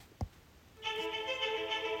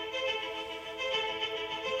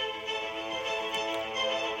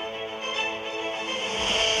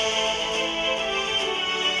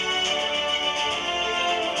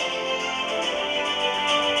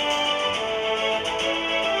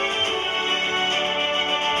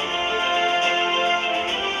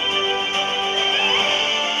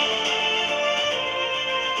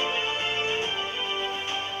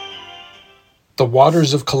The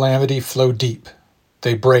waters of calamity flow deep.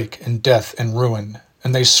 They break in death and ruin,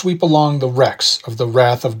 and they sweep along the wrecks of the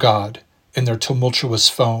wrath of God in their tumultuous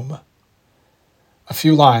foam. A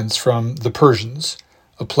few lines from The Persians,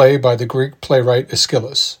 a play by the Greek playwright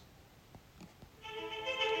Aeschylus.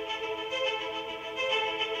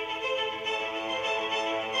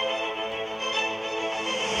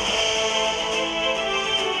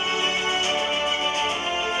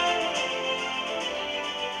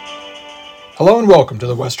 Hello and welcome to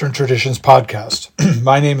the Western Traditions Podcast.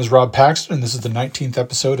 My name is Rob Paxton, and this is the 19th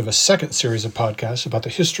episode of a second series of podcasts about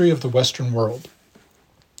the history of the Western world.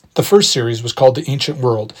 The first series was called The Ancient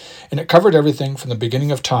World, and it covered everything from the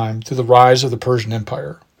beginning of time through the rise of the Persian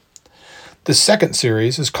Empire. The second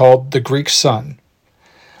series is called The Greek Sun.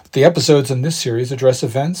 The episodes in this series address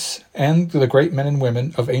events and the great men and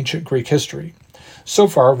women of ancient Greek history. So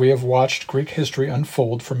far, we have watched Greek history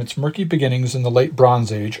unfold from its murky beginnings in the late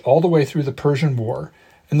Bronze Age all the way through the Persian War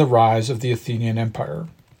and the rise of the Athenian Empire.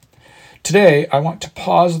 Today, I want to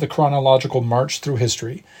pause the chronological march through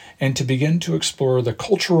history and to begin to explore the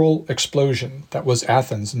cultural explosion that was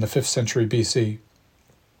Athens in the 5th century BC.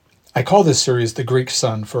 I call this series The Greek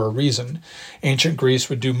Sun for a reason. Ancient Greece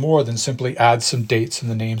would do more than simply add some dates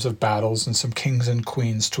and the names of battles and some kings and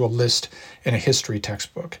queens to a list in a history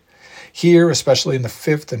textbook. Here, especially in the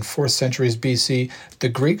 5th and 4th centuries BC, the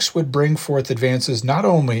Greeks would bring forth advances not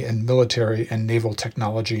only in military and naval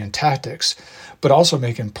technology and tactics, but also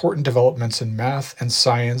make important developments in math and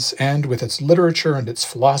science, and with its literature and its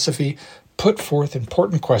philosophy, put forth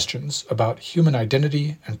important questions about human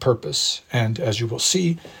identity and purpose. And as you will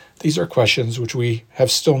see, these are questions which we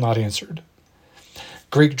have still not answered.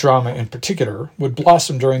 Greek drama in particular would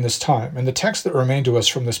blossom during this time, and the texts that remain to us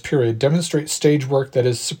from this period demonstrate stage work that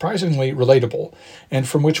is surprisingly relatable, and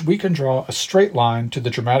from which we can draw a straight line to the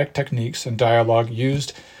dramatic techniques and dialogue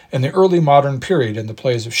used in the early modern period in the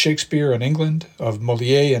plays of Shakespeare in England, of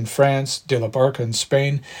Molière in France, de la Barca in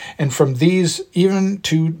Spain, and from these even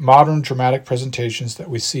to modern dramatic presentations that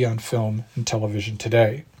we see on film and television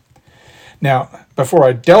today. Now, before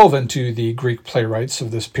I delve into the Greek playwrights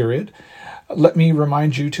of this period, let me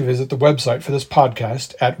remind you to visit the website for this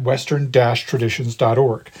podcast at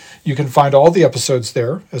western-traditions.org. You can find all the episodes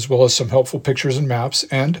there, as well as some helpful pictures and maps,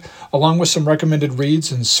 and along with some recommended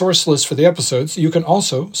reads and source lists for the episodes, you can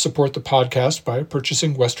also support the podcast by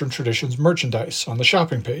purchasing Western Traditions merchandise on the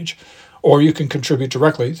shopping page, or you can contribute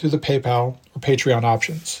directly through the PayPal or Patreon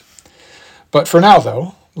options. But for now,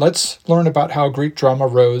 though, let's learn about how Greek drama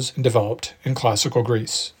rose and developed in classical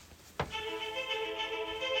Greece.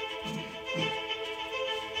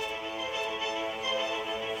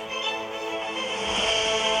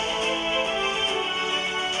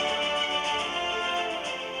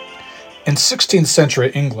 In 16th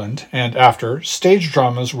century England and after, stage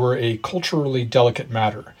dramas were a culturally delicate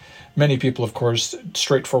matter. Many people, of course,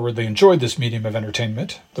 straightforwardly enjoyed this medium of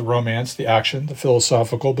entertainment. The romance, the action, the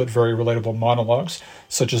philosophical but very relatable monologues,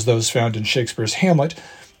 such as those found in Shakespeare's Hamlet,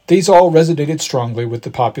 these all resonated strongly with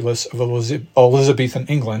the populace of Elizabethan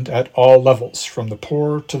England at all levels, from the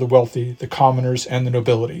poor to the wealthy, the commoners, and the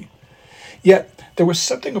nobility. Yet, there was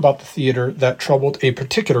something about the theater that troubled a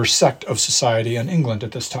particular sect of society in England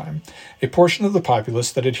at this time, a portion of the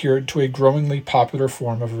populace that adhered to a growingly popular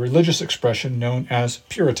form of religious expression known as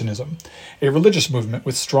Puritanism, a religious movement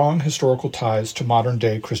with strong historical ties to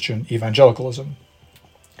modern-day Christian evangelicalism.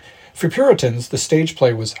 For Puritans, the stage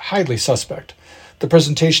play was highly suspect. The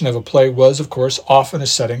presentation of a play was, of course, often a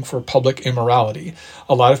setting for public immorality,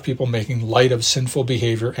 a lot of people making light of sinful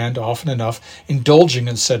behavior and, often enough, indulging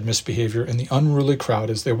in said misbehavior in the unruly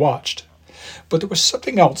crowd as they watched. But there was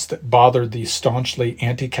something else that bothered these staunchly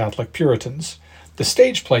anti-Catholic Puritans. The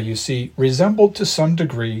stage play, you see, resembled to some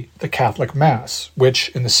degree the Catholic Mass, which,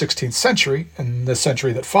 in the 16th century, and the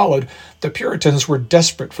century that followed, the Puritans were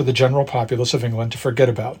desperate for the general populace of England to forget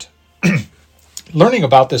about. Learning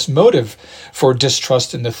about this motive for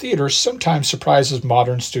distrust in the theater sometimes surprises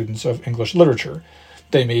modern students of English literature.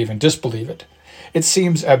 They may even disbelieve it. It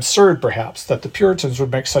seems absurd, perhaps, that the Puritans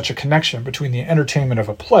would make such a connection between the entertainment of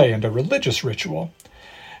a play and a religious ritual.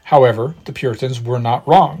 However, the Puritans were not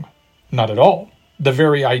wrong. Not at all. The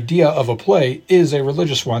very idea of a play is a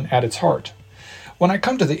religious one at its heart. When I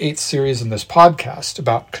come to the 8th series in this podcast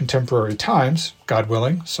about contemporary times, God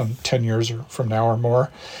willing, some 10 years from now or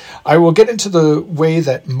more, I will get into the way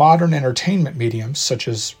that modern entertainment mediums, such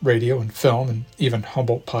as radio and film, and even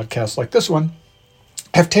humble podcasts like this one,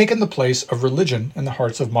 have taken the place of religion in the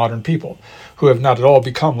hearts of modern people, who have not at all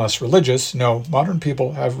become less religious. No, modern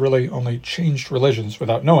people have really only changed religions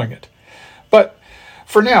without knowing it. But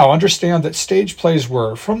for now, understand that stage plays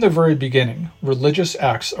were, from the very beginning, religious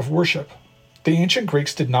acts of worship. The ancient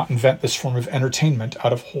Greeks did not invent this form of entertainment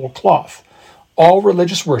out of whole cloth. All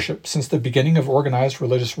religious worship, since the beginning of organized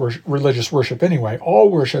religious worship anyway, all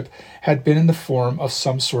worship had been in the form of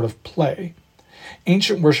some sort of play.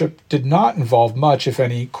 Ancient worship did not involve much, if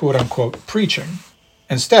any, quote-unquote, preaching.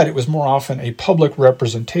 Instead, it was more often a public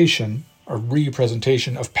representation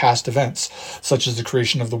of past events, such as the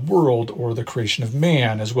creation of the world or the creation of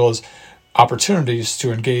man, as well as opportunities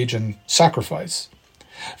to engage in sacrifice.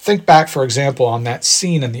 Think back, for example, on that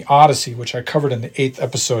scene in the Odyssey, which I covered in the 8th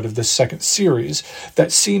episode of this second series,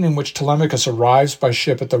 that scene in which Telemachus arrives by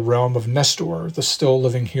ship at the realm of Nestor, the still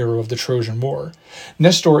living hero of the Trojan War.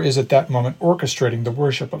 Nestor is at that moment orchestrating the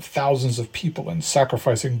worship of thousands of people and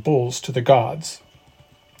sacrificing bulls to the gods.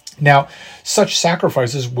 Now, such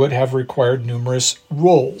sacrifices would have required numerous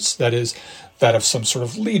roles, that is, that of some sort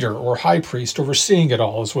of leader or high priest overseeing it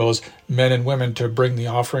all, as well as men and women to bring the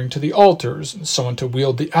offering to the altars, and someone to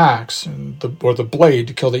wield the axe or the blade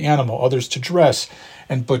to kill the animal, others to dress,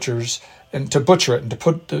 and butchers and to butcher it and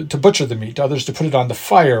to butcher the meat, others to put it on the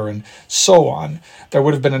fire, and so on. There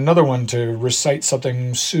would have been another one to recite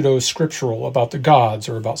something pseudo-scriptural about the gods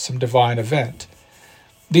or about some divine event.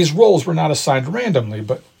 These roles were not assigned randomly,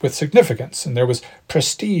 but with significance, and there was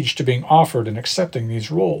prestige to being offered and accepting these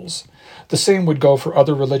roles. The same would go for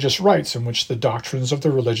other religious rites in which the doctrines of the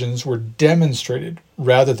religions were demonstrated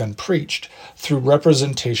rather than preached through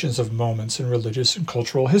representations of moments in religious and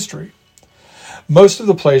cultural history. Most of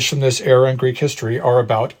the plays from this era in Greek history are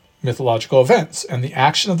about mythological events, and the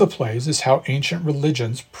action of the plays is how ancient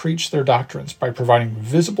religions preached their doctrines by providing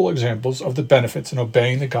visible examples of the benefits in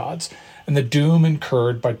obeying the gods and the doom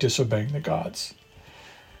incurred by disobeying the gods.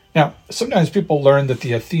 Now, sometimes people learn that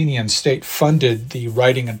the Athenian state funded the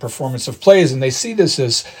writing and performance of plays, and they see this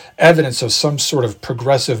as evidence of some sort of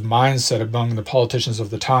progressive mindset among the politicians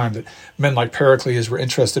of the time, that men like Pericles were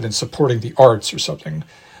interested in supporting the arts or something.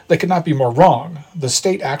 They could not be more wrong. The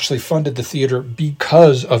state actually funded the theater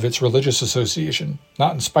because of its religious association,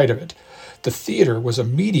 not in spite of it. The theater was a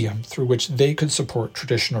medium through which they could support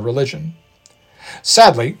traditional religion.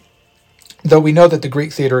 Sadly, though we know that the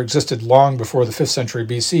Greek theater existed long before the 5th century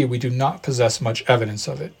BC, we do not possess much evidence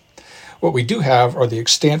of it. What we do have are the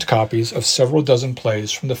extant copies of several dozen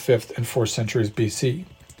plays from the 5th and 4th centuries BC.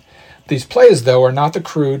 These plays, though, are not the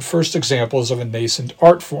crude first examples of a nascent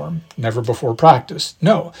art form, never before practiced.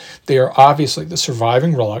 No, they are obviously the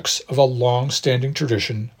surviving relics of a long-standing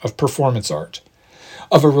tradition of performance art,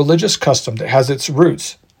 of a religious custom that has its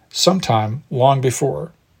roots sometime long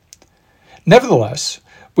before. Nevertheless,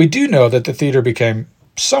 we do know that the theater became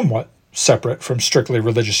somewhat separate from strictly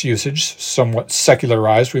religious usage, somewhat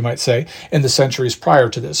secularized, we might say, in the centuries prior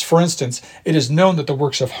to this. For instance, it is known that the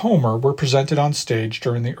works of Homer were presented on stage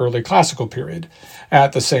during the early classical period.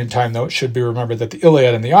 At the same time, though, it should be remembered that the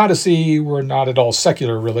Iliad and the Odyssey were not at all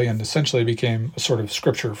secular, really, and essentially became a sort of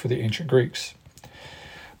scripture for the ancient Greeks.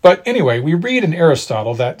 But anyway, we read in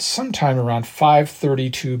Aristotle that sometime around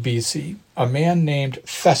 532 BC, a man named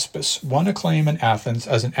Thespis won acclaim in Athens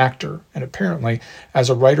as an actor, and apparently as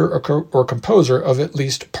a writer or composer of at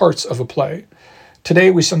least parts of a play. Today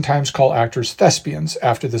we sometimes call actors thespians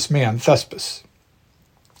after this man, Thespis.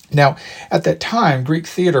 Now, at that time, Greek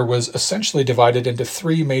theater was essentially divided into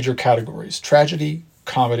three major categories: tragedy,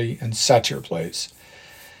 comedy, and satire plays.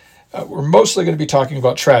 We're mostly going to be talking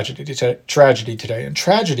about tragedy today. And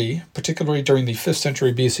tragedy, particularly during the 5th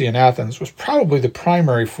century BC in Athens, was probably the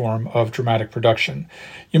primary form of dramatic production.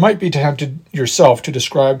 You might be tempted yourself to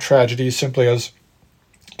describe tragedy simply as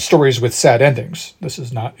stories with sad endings. This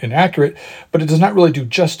is not inaccurate, but it does not really do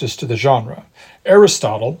justice to the genre.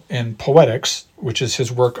 Aristotle, in Poetics, which is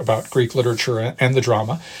his work about Greek literature and the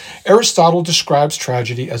drama, Aristotle describes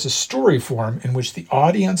tragedy as a story form in which the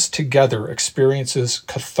audience together experiences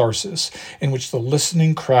catharsis, in which the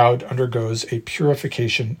listening crowd undergoes a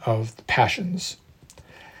purification of the passions.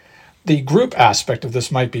 The group aspect of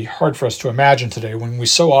this might be hard for us to imagine today when we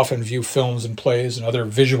so often view films and plays and other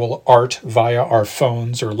visual art via our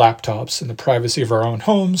phones or laptops in the privacy of our own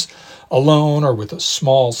homes, alone or with a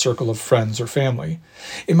small circle of friends or family.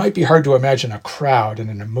 It might be hard to imagine a crowd and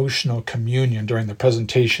an emotional communion during the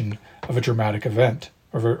presentation of a dramatic event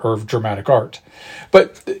or of dramatic art.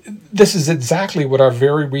 But this is exactly what our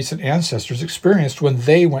very recent ancestors experienced when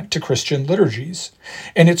they went to Christian liturgies.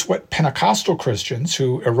 And it's what Pentecostal Christians,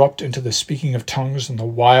 who erupt into the speaking of tongues and the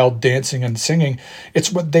wild dancing and singing,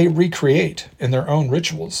 it's what they recreate in their own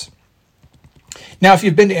rituals. Now, if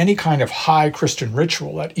you've been to any kind of high Christian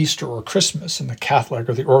ritual at Easter or Christmas in the Catholic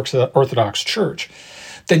or the Orthodox Church,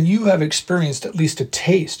 then you have experienced at least a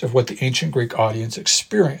taste of what the ancient Greek audience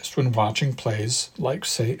experienced when watching plays like,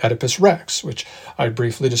 say, Oedipus Rex, which I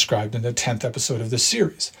briefly described in the 10th episode of this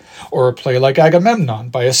series, or a play like Agamemnon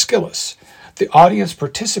by Aeschylus. The audience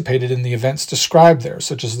participated in the events described there,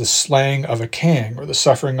 such as the slaying of a king or the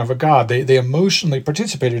suffering of a god. They emotionally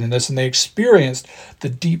participated in this, and they experienced the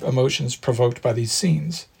deep emotions provoked by these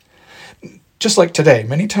scenes. Just like today,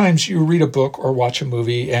 many times you read a book or watch a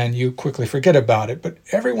movie and you quickly forget about it, but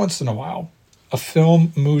every once in a while, a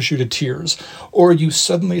film moves you to tears, or you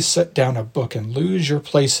suddenly set down a book and lose your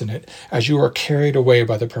place in it as you are carried away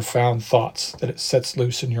by the profound thoughts that it sets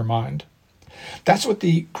loose in your mind. That's what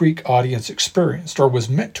the Greek audience experienced, or was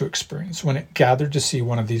meant to experience, when it gathered to see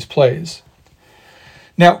one of these plays.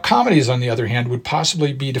 Now, comedies, on the other hand, would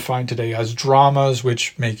possibly be defined today as dramas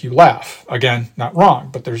which make you laugh. Again, not wrong,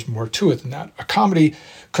 but there's more to it than that. A comedy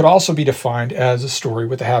could also be defined as a story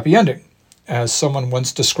with a happy ending. As someone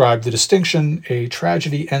once described the distinction, a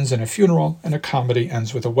tragedy ends in a funeral and a comedy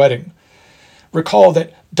ends with a wedding. Recall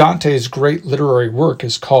that Dante's great literary work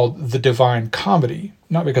is called The Divine Comedy,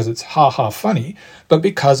 not because it's ha-ha funny, but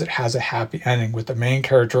because it has a happy ending with the main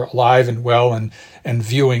character alive and well and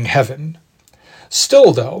viewing heaven.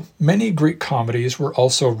 Still, though, many Greek comedies were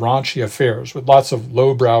also raunchy affairs with lots of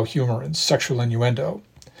lowbrow humor and sexual innuendo.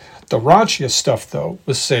 The raunchiest stuff, though,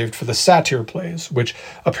 was saved for the satyr plays, which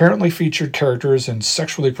apparently featured characters in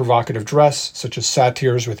sexually provocative dress, such as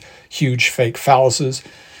satyrs with huge fake phalluses.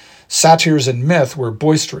 Satyrs in myth were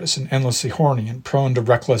boisterous and endlessly horny and prone to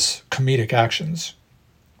reckless comedic actions.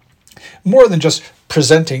 More than just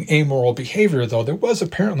presenting amoral behavior, though, there was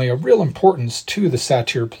apparently a real importance to the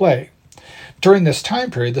satyr play. During this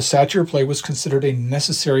time period, the satyr play was considered a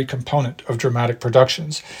necessary component of dramatic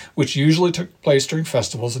productions, which usually took place during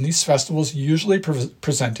festivals, and these festivals usually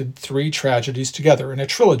presented three tragedies together in a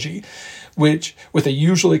trilogy, which with a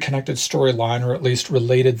usually connected storyline or at least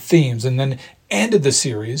related themes, and then ended the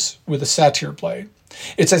series with a satyr play.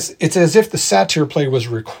 It's as if the satyr play was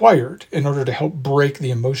required in order to help break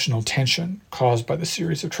the emotional tension caused by the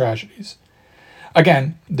series of tragedies.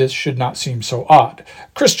 Again, this should not seem so odd.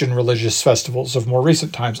 Christian religious festivals of more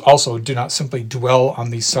recent times also do not simply dwell on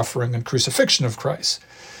the suffering and crucifixion of Christ.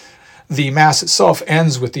 The Mass itself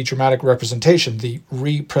ends with the dramatic representation, the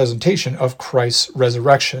representation of Christ's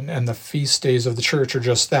resurrection, and the feast days of the Church are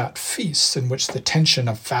just that, feasts in which the tension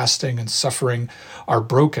of fasting and suffering are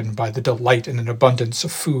broken by the delight in an abundance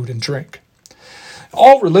of food and drink.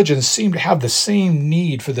 All religions seem to have the same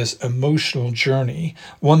need for this emotional journey,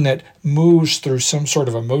 one that moves through some sort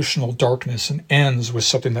of emotional darkness and ends with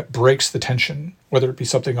something that breaks the tension, whether it be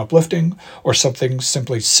something uplifting or something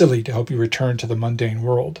simply silly to help you return to the mundane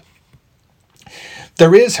world.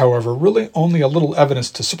 There is, however, really only a little evidence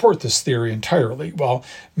to support this theory entirely. While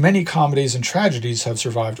many comedies and tragedies have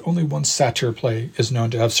survived, only one satyr play is known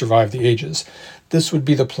to have survived the ages. This would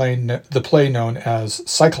be the play known as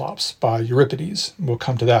Cyclops by Euripides. We'll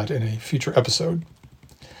come to that in a future episode.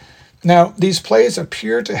 Now, these plays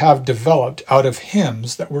appear to have developed out of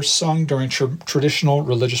hymns that were sung during traditional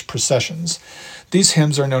religious processions. These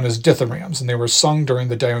hymns are known as dithyrambs, and they were sung during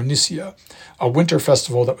the Dionysia, a winter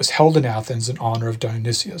festival that was held in Athens in honor of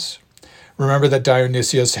Dionysius. Remember that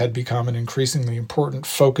Dionysius had become an increasingly important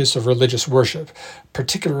focus of religious worship,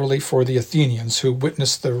 particularly for the Athenians who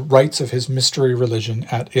witnessed the rites of his mystery religion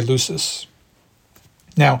at Eleusis.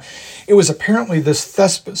 Now, it was apparently this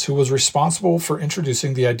Thespis who was responsible for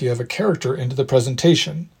introducing the idea of a character into the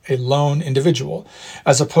presentation, a lone individual,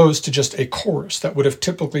 as opposed to just a chorus that would have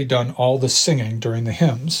typically done all the singing during the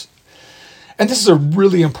hymns. And this is a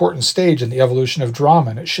really important stage in the evolution of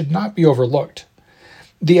drama, and it should not be overlooked.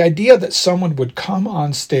 The idea that someone would come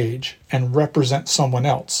on stage and represent someone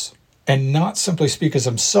else, and not simply speak as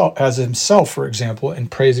himself, for example, in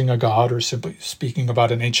praising a god or simply speaking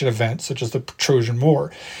about an ancient event such as the Trojan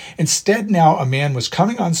War. Instead, now a man was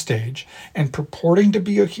coming on stage and purporting to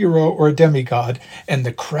be a hero or a demigod, and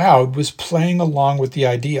the crowd was playing along with the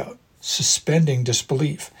idea, suspending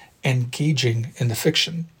disbelief, engaging in the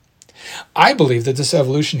fiction. I believe that this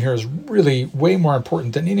evolution here is really way more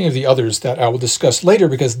important than any of the others that I will discuss later,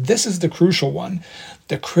 because this is the crucial one,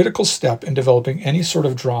 the critical step in developing any sort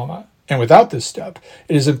of drama. And without this step,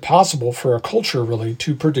 it is impossible for a culture really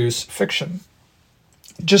to produce fiction.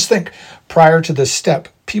 Just think, prior to this step,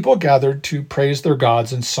 people gathered to praise their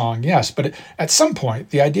gods in song, yes, but at some point,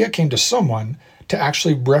 the idea came to someone to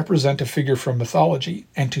actually represent a figure from mythology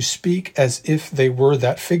and to speak as if they were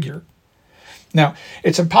that figure. Now,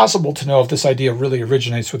 it's impossible to know if this idea really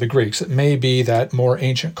originates with the Greeks. It may be that more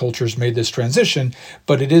ancient cultures made this transition,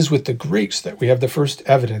 but it is with the Greeks that we have the first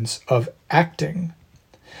evidence of acting.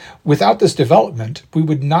 Without this development, we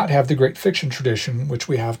would not have the great fiction tradition which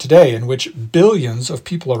we have today, in which billions of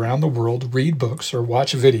people around the world read books or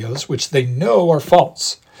watch videos which they know are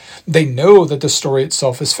false. They know that the story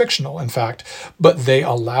itself is fictional, in fact, but they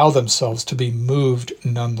allow themselves to be moved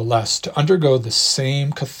nonetheless, to undergo the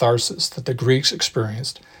same catharsis that the Greeks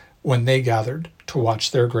experienced when they gathered to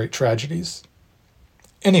watch their great tragedies.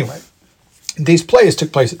 Anyway, these plays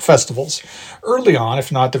took place at festivals. Early on,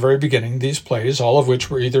 if not the very beginning, these plays, all of which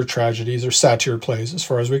were either tragedies or satire plays, as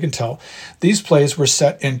far as we can tell, these plays were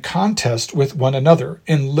set in contest with one another,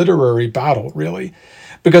 in literary battle, really.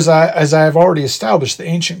 Because as I have already established, the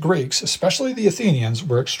ancient Greeks, especially the Athenians,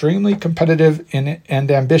 were extremely competitive and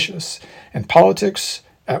ambitious in politics,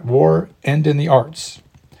 at war, and in the arts.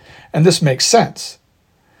 And this makes sense.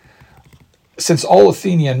 Since all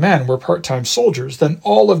Athenian men were part-time soldiers, then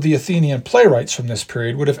all of the Athenian playwrights from this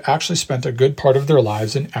period would have actually spent a good part of their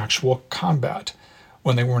lives in actual combat.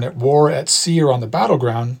 When they weren't at war at sea or on the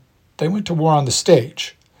battleground, they went to war on the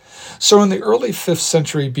stage. So in the early 5th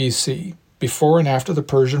century BC, before and after the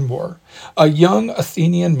Persian War, a young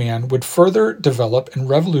Athenian man would further develop and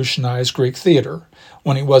revolutionize Greek theater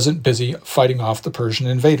when he wasn't busy fighting off the Persian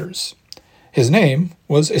invaders. His name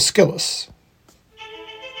was Aeschylus.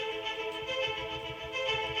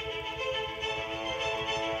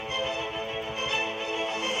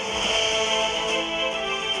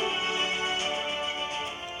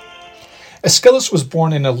 Aeschylus was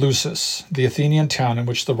born in Eleusis, the Athenian town in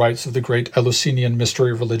which the rites of the great Eleusinian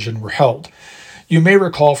mystery religion were held. You may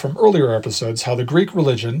recall from earlier episodes how the Greek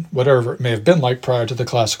religion, whatever it may have been like prior to the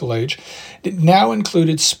classical age, it now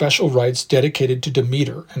included special rites dedicated to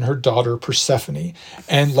Demeter and her daughter Persephone,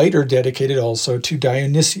 and later dedicated also to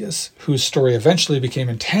Dionysius, whose story eventually became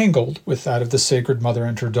entangled with that of the Sacred Mother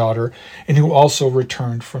and her daughter, and who also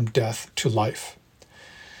returned from death to life.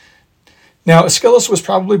 Now, Aeschylus was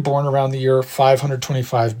probably born around the year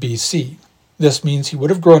 525 BC. This means he would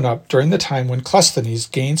have grown up during the time when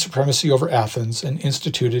Cleisthenes gained supremacy over Athens and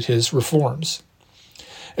instituted his reforms.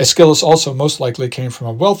 Aeschylus also most likely came from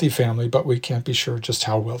a wealthy family, but we can't be sure just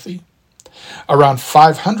how wealthy. Around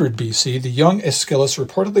 500 BC, the young Aeschylus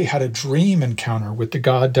reportedly had a dream encounter with the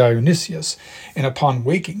god Dionysius, and upon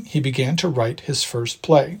waking, he began to write his first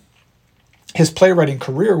play. His playwriting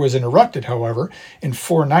career was interrupted, however, in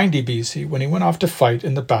 490 BC when he went off to fight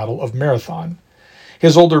in the Battle of Marathon.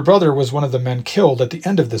 His older brother was one of the men killed at the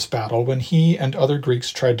end of this battle when he and other Greeks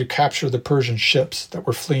tried to capture the Persian ships that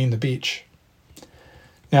were fleeing the beach.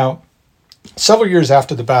 Now, several years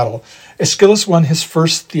after the battle, Aeschylus won his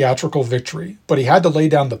first theatrical victory, but he had to lay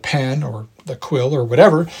down the pen or the quill or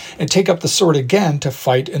whatever and take up the sword again to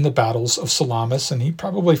fight in the battles of Salamis, and he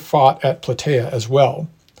probably fought at Plataea as well.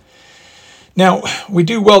 Now, we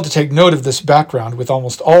do well to take note of this background with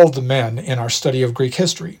almost all of the men in our study of Greek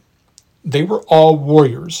history. They were all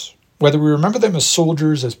warriors. Whether we remember them as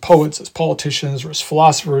soldiers, as poets, as politicians, or as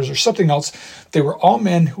philosophers, or something else, they were all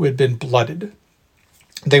men who had been blooded.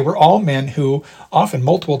 They were all men who, often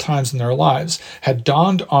multiple times in their lives, had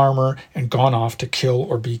donned armor and gone off to kill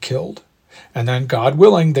or be killed. And then, God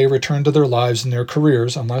willing, they returned to their lives and their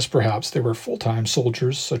careers, unless perhaps they were full-time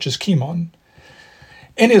soldiers such as Cimon.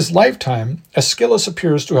 In his lifetime, Aeschylus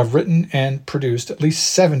appears to have written and produced at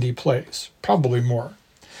least 70 plays, probably more.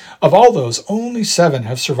 Of all those, only 7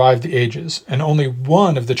 have survived the ages, and only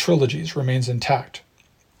one of the trilogies remains intact.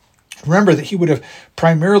 Remember that he would have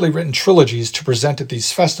primarily written trilogies to present at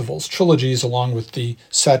these festivals, trilogies along with the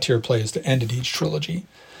satire plays that ended each trilogy.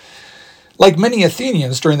 Like many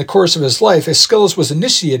Athenians, during the course of his life, Aeschylus was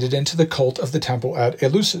initiated into the cult of the temple at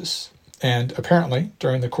Eleusis. And apparently,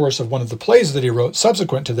 during the course of one of the plays that he wrote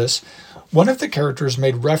subsequent to this, one of the characters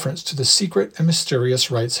made reference to the secret and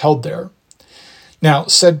mysterious rites held there. Now,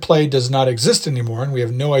 said play does not exist anymore, and we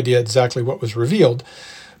have no idea exactly what was revealed,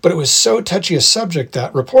 but it was so touchy a subject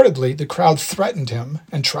that, reportedly, the crowd threatened him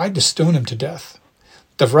and tried to stone him to death.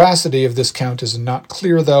 The veracity of this count is not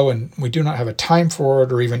clear, though, and we do not have a time for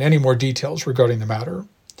it or even any more details regarding the matter.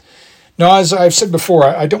 Now, as I've said before,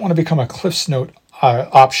 I don't want to become a Cliff's Note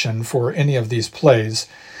option for any of these plays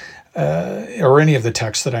or any of the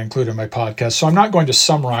texts that I include in my podcast, so I'm not going to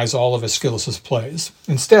summarize all of Aeschylus' plays.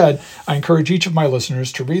 Instead, I encourage each of my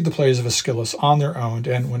listeners to read the plays of Aeschylus on their own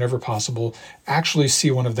and, whenever possible, actually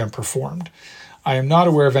see one of them performed. I am not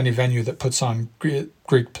aware of any venue that puts on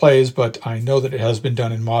Greek plays, but I know that it has been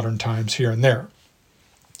done in modern times here and there.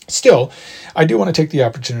 Still, I do want to take the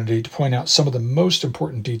opportunity to point out some of the most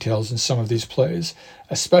important details in some of these plays,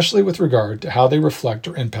 especially with regard to how they reflect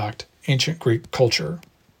or impact ancient Greek culture.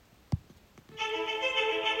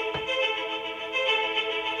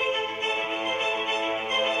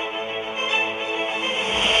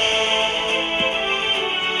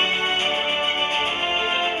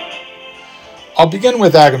 I'll begin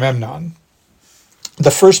with Agamemnon, the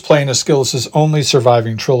first play in Aeschylus' only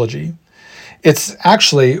surviving trilogy. It's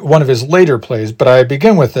actually one of his later plays, but I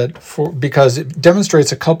begin with it because it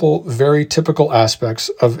demonstrates a couple very typical aspects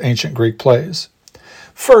of ancient Greek plays.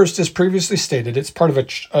 First, as previously stated, it's part of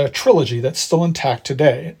a trilogy that's still intact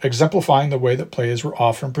today, exemplifying the way that plays were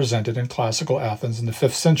often presented in classical Athens in the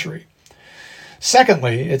 5th century.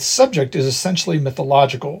 Secondly, its subject is essentially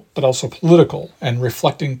mythological, but also political and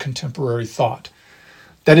reflecting contemporary thought.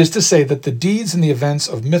 That is to say that the deeds and the events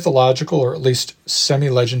of mythological or at least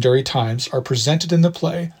semi-legendary times are presented in the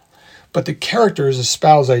play, but the characters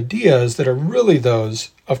espouse ideas that are really those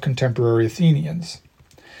of contemporary Athenians.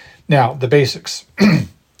 Now, the basics.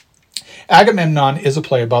 Agamemnon is a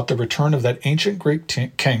play about the return of that ancient Greek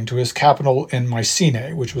king to his capital in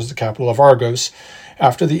Mycenae, which was the capital of Argos,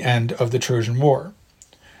 after the end of the Trojan War.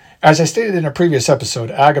 As I stated in a previous episode,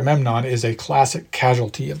 Agamemnon is a classic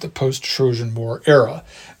casualty of the post-Trojan War era.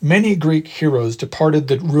 Many Greek heroes departed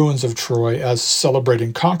the ruins of Troy as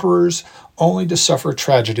celebrating conquerors, only to suffer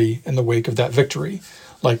tragedy in the wake of that victory,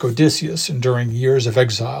 like Odysseus enduring years of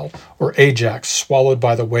exile, or Ajax swallowed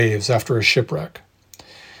by the waves after a shipwreck.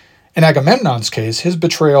 In Agamemnon's case, his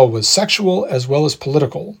betrayal was sexual as well as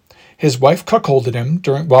political. His wife cuckolded him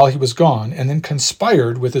while he was gone, and then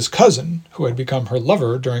conspired with his cousin, who had become her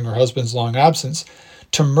lover during her husband's long absence,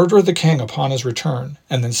 to murder the king upon his return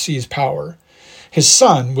and then seize power. His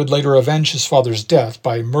son would later avenge his father's death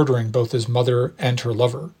by murdering both his mother and her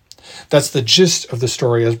lover. That's the gist of the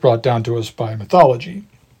story as brought down to us by mythology.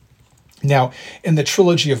 Now, in the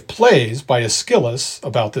trilogy of plays by Aeschylus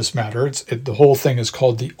about this matter, the whole thing is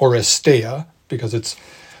called the Oresteia, because it's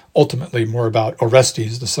ultimately more about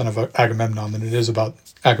Orestes, the son of Agamemnon, than it is about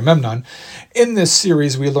Agamemnon. In this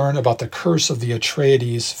series, we learn about the curse of the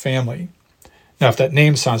Atreides family. Now, if that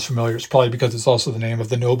name sounds familiar, it's probably because it's also the name of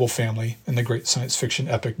the noble family in the great science fiction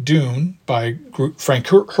epic Dune by Frank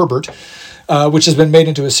Herbert, which has been made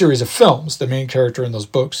into a series of films. The main character in those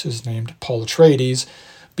books is named Paul Atreides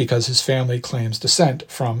because his family claims descent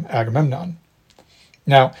from Agamemnon.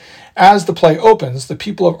 Now, as the play opens, the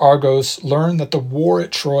people of Argos learn that the war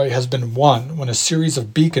at Troy has been won when a series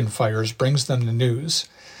of beacon fires brings them the news.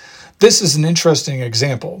 This is an interesting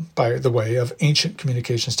example, by the way, of ancient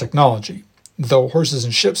communications technology. Though horses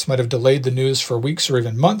and ships might have delayed the news for weeks or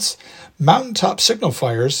even months, mountaintop signal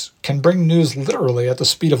fires can bring news literally at the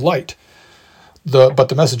speed of light. But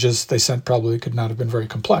the messages they sent probably could not have been very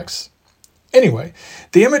complex. Anyway,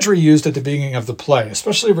 the imagery used at the beginning of the play,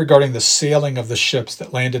 especially regarding the sailing of the ships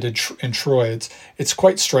that landed in Troy, it's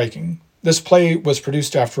quite striking. This play was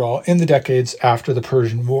produced, after all, in the decades after the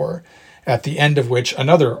Persian War, at the end of which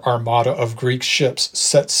another armada of Greek ships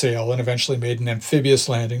set sail and eventually made an amphibious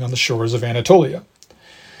landing on the shores of Anatolia.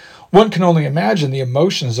 One can only imagine the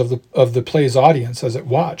emotions of the play's audience as it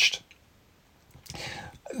watched.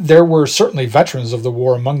 There were certainly veterans of the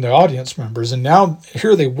war among the audience members, and now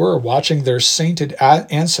here they were watching their sainted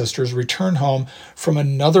ancestors return home from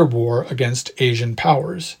another war against Asian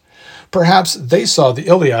powers. Perhaps they saw the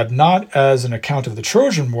Iliad not as an account of the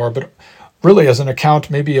Trojan War, but really as an account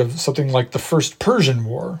maybe of something like the First Persian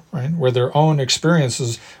War, right, where their own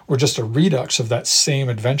experiences were just a redux of that same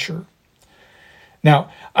adventure. Now,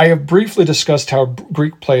 I have briefly discussed how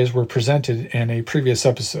Greek plays were presented in a previous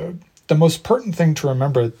episode. The most pertinent thing to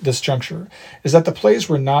remember at this juncture is that the plays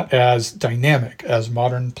were not as dynamic as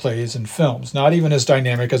modern plays and films, not even as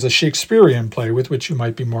dynamic as a Shakespearean play with which you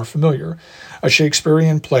might be more familiar. A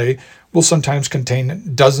Shakespearean play will sometimes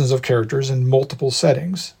contain dozens of characters in multiple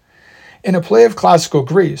settings. In a play of classical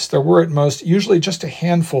Greece, there were at most usually just a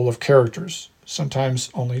handful of characters, sometimes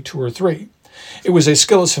only 2 or 3. It was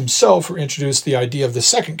Aeschylus himself who introduced the idea of the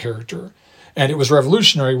second character, and it was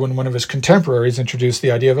revolutionary when one of his contemporaries introduced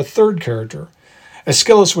the idea of a third character.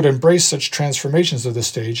 Aeschylus would embrace such transformations of the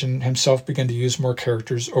stage and himself began to use more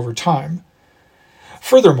characters over time.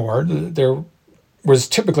 Furthermore, there was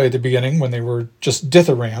typically at the beginning, when they were just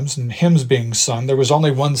dithyrambs and hymns being sung, there was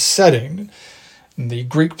only one setting. And the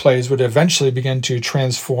Greek plays would eventually begin to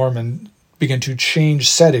transform and begin to change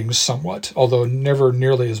settings somewhat, although never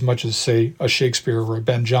nearly as much as, say, a Shakespeare or a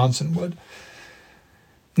Ben Jonson would.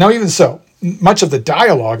 Now, even so, much of the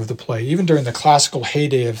dialogue of the play, even during the classical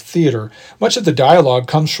heyday of theater, much of the dialogue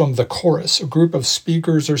comes from the chorus, a group of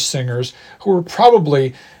speakers or singers who were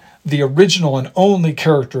probably the original and only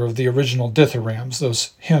character of the original dithyrambs,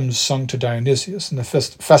 those hymns sung to Dionysius and the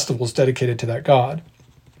festivals dedicated to that god.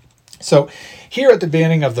 So, here at the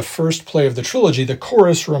beginning of the first play of the trilogy, the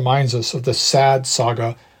chorus reminds us of the sad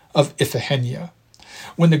saga of Iphigenia.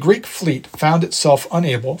 When the Greek fleet found itself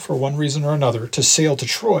unable, for one reason or another, to sail to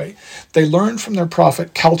Troy, they learned from their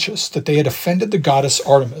prophet Calchas that they had offended the goddess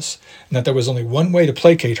Artemis, and that there was only one way to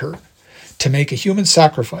placate her, to make a human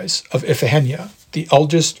sacrifice of Iphigenia, the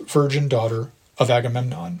eldest virgin daughter of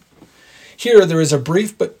Agamemnon. Here there is a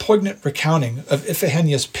brief but poignant recounting of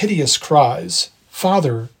Iphigenia's piteous cries,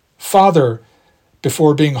 "Father, Father,"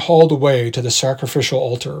 before being hauled away to the sacrificial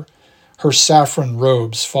altar, her saffron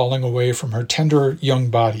robes falling away from her tender young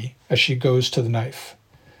body as she goes to the knife.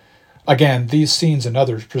 Again, these scenes and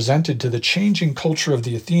others presented to the changing culture of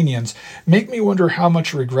the Athenians make me wonder how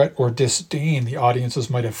much regret or disdain the audiences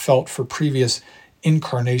might have felt for previous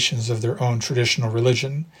incarnations of their own traditional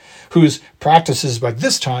religion, whose practices by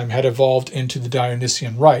this time had evolved into the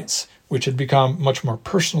Dionysian rites, which had become much more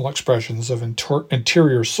personal expressions of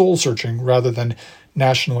interior soul-searching rather than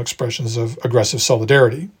national expressions of aggressive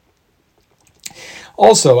solidarity.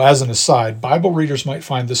 Also, as an aside, Bible readers might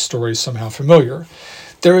find this story somehow familiar.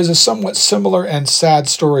 There is a somewhat similar and sad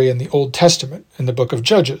story in the Old Testament, in the book of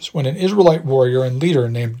Judges, when an Israelite warrior and leader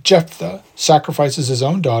named Jephthah sacrifices his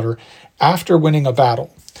own daughter after winning a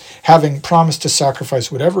battle, having promised to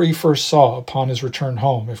sacrifice whatever he first saw upon his return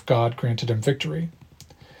home if God granted him victory.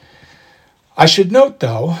 I should note,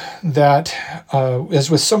 though, that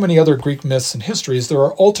as with so many other Greek myths and histories, there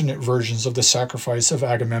are alternate versions of the sacrifice of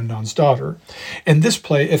Agamemnon's daughter. In this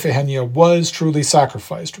play, Iphigenia was truly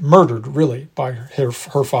sacrificed, murdered, really, by her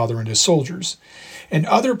father and his soldiers. In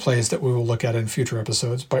other plays that we will look at in future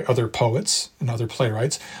episodes by other poets and other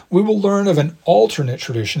playwrights, we will learn of an alternate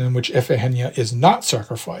tradition in which Iphigenia is not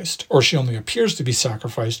sacrificed, or she only appears to be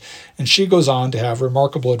sacrificed, and she goes on to have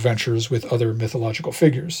remarkable adventures with other mythological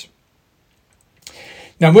figures.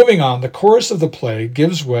 Now, moving on, the chorus of the play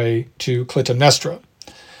gives way to Clytemnestra,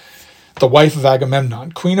 the wife of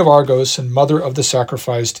Agamemnon, queen of Argos and mother of the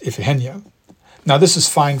sacrificed Iphigenia. Now, this is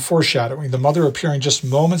fine foreshadowing, the mother appearing just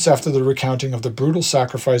moments after the recounting of the brutal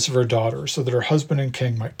sacrifice of her daughter so that her husband and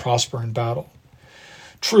king might prosper in battle.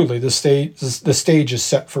 Truly, the stage is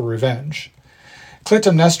set for revenge.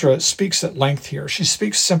 Clytemnestra speaks at length here. She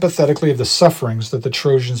speaks sympathetically of the sufferings that the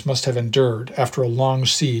Trojans must have endured after a long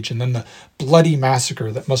siege, and then the bloody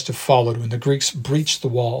massacre that must have followed when the Greeks breached the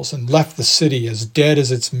walls and left the city as dead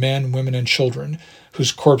as its men, women, and children,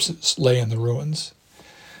 whose corpses lay in the ruins.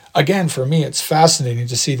 Again, for me, it's fascinating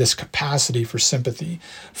to see this capacity for sympathy,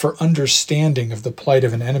 for understanding of the plight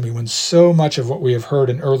of an enemy when so much of what we have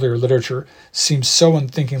heard in earlier literature seems so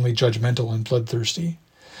unthinkingly judgmental and bloodthirsty.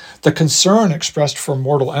 The concern expressed for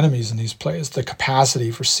mortal enemies in these plays, the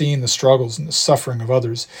capacity for seeing the struggles and the suffering of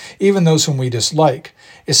others, even those whom we dislike,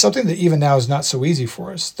 is something that even now is not so easy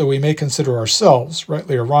for us, though we may consider ourselves,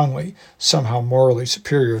 rightly or wrongly, somehow morally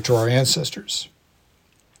superior to our ancestors.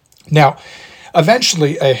 Now,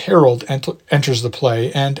 eventually a herald enters the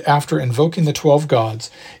play, and after invoking the 12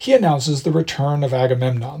 gods, he announces the return of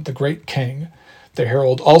Agamemnon, the great king. The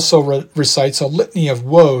herald also recites a litany of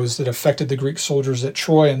woes that affected the Greek soldiers at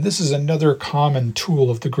Troy, and this is another common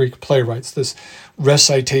tool of the Greek playwrights, this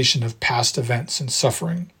recitation of past events and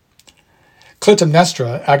suffering.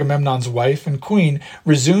 Clytemnestra, Agamemnon's wife and queen,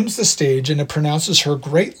 resumes the stage and pronounces her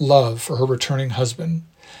great love for her returning husband.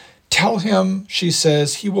 "Tell him," she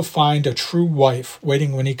says, "he will find a true wife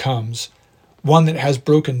waiting when he comes, one that has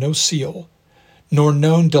broken no seal, nor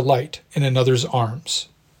known delight in another's arms."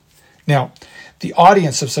 Now, the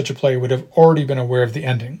audience of such a play would have already been aware of the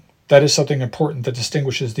ending. That is something important that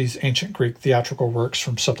distinguishes these ancient Greek theatrical works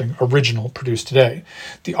from something original produced today.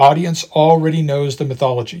 The audience already knows the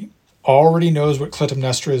mythology, already knows what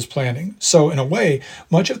Clytemnestra is planning. So, in a way,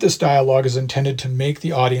 much of this dialogue is intended to make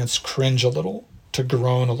the audience cringe a little, to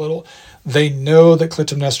groan a little. They know that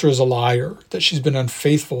Clytemnestra is a liar, that she's been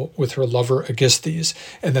unfaithful with her lover Aegisthus,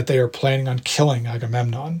 and that they are planning on killing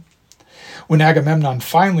Agamemnon. When Agamemnon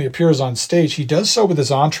finally appears on stage, he does so with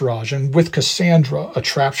his entourage and with Cassandra, a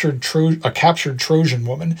captured Trojan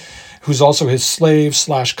woman, who's also his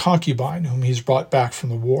slave/concubine, whom he's brought back from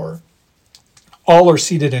the war. All are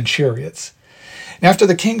seated in chariots. And after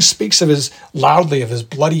the king speaks loudly of his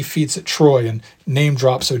bloody feats at Troy and name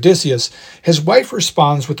drops Odysseus, his wife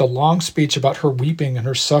responds with a long speech about her weeping and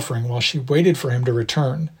her suffering while she waited for him to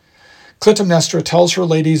return. Clytemnestra tells her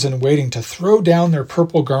ladies in waiting to throw down their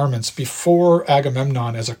purple garments before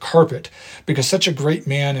Agamemnon as a carpet, because such a great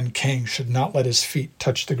man and king should not let his feet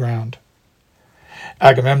touch the ground.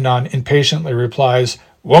 Agamemnon impatiently replies,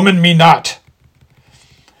 "Woman me not!"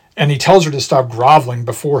 And he tells her to stop groveling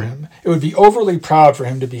before him. It would be overly proud for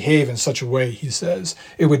him to behave in such a way, he says.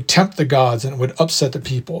 It would tempt the gods and it would upset the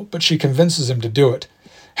people, but she convinces him to do it.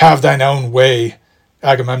 "Have thine own way,"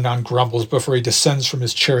 Agamemnon grumbles before he descends from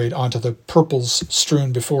his chariot onto the purples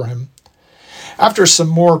strewn before him. After some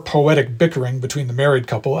more poetic bickering between the married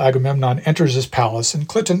couple, Agamemnon enters his palace, and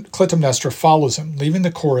Clytemnestra follows him, leaving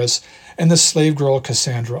the chorus and the slave girl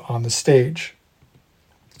Cassandra on the stage.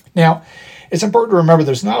 Now, it's important to remember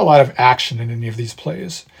there's not a lot of action in any of these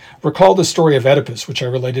plays. Recall the story of Oedipus, which I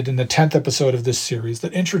related in the 10th episode of this series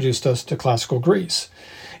that introduced us to classical Greece.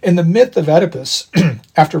 In the myth of Oedipus,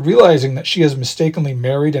 after realizing that she has mistakenly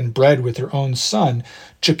married and bred with her own son,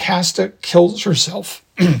 Jocasta kills herself.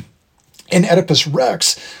 In Oedipus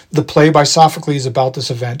Rex, the play by Sophocles about this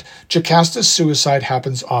event, Jocasta's suicide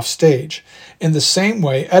happens off stage. In the same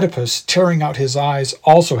way, Oedipus tearing out his eyes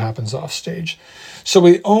also happens off stage. So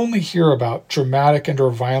we only hear about dramatic and or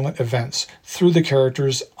violent events through the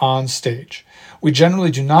characters on stage. We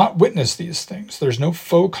generally do not witness these things. There's no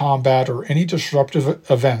faux combat or any disruptive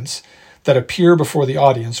events that appear before the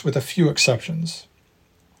audience, with a few exceptions.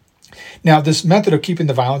 Now, this method of keeping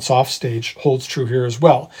the violence off stage holds true here as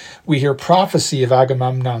well. We hear prophecy of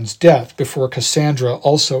Agamemnon's death before Cassandra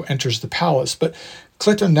also enters the palace, but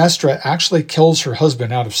Clytemnestra actually kills her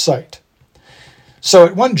husband out of sight. So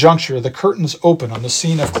at one juncture, the curtains open on the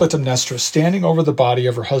scene of Clytemnestra standing over the body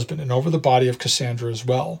of her husband and over the body of Cassandra as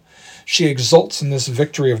well. She exults in this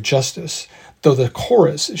victory of justice, though the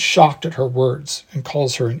chorus is shocked at her words and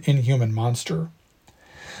calls her an inhuman monster.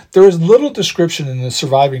 There is little description in the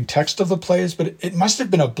surviving text of the plays, but it must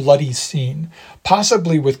have been a bloody scene,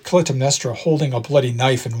 possibly with Clytemnestra holding a bloody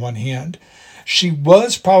knife in one hand. She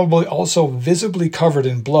was probably also visibly covered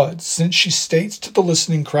in blood, since she states to the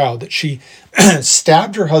listening crowd that she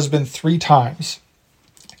stabbed her husband 3 times.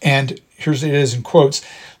 And here it is in quotes,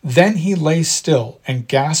 "Then he lay still and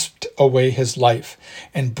gasped away his life,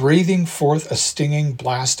 and breathing forth a stinging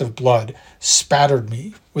blast of blood, spattered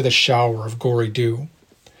me with a shower of gory dew."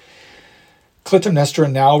 Clytemnestra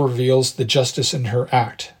now reveals the justice in her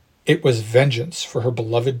act. It was vengeance for her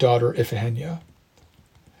beloved daughter Iphigenia.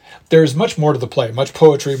 There is much more to the play, much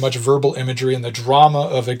poetry, much verbal imagery, and the drama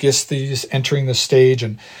of Aeschylus entering the stage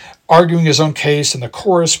and arguing his own case, and the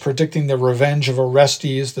chorus predicting the revenge of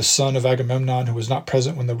Orestes, the son of Agamemnon, who was not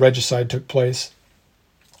present when the regicide took place.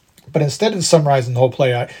 But instead of summarizing the whole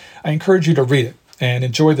play, I encourage you to read it and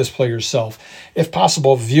enjoy this play yourself. If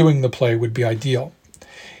possible, viewing the play would be ideal.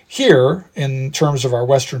 Here, in terms of our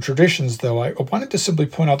Western traditions, though, I wanted to simply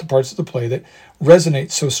point out the parts of the play that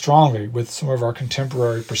resonate so strongly with some of our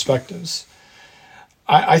contemporary perspectives.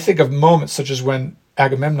 I think of moments such as when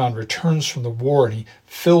Agamemnon returns from the war and he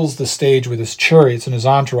fills the stage with his chariots and his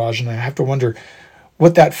entourage, and I have to wonder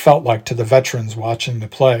what that felt like to the veterans watching the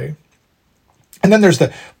play. And then there's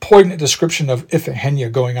the poignant description of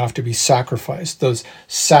Iphigenia going off to be sacrificed, those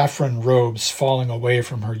saffron robes falling away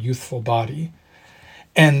from her youthful body.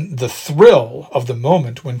 And the thrill of the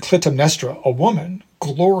moment when Clytemnestra, a woman,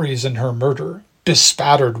 glories in her murder,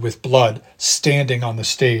 bespattered with blood, standing on the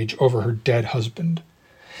stage over her dead husband.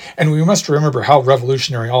 And we must remember how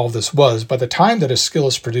revolutionary all of this was. By the time that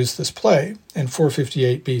Aeschylus produced this play, in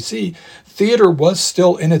 458 BC, theater was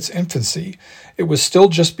still in its infancy. It was still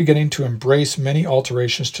just beginning to embrace many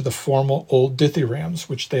alterations to the formal old dithyrambs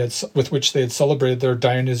with which they had celebrated their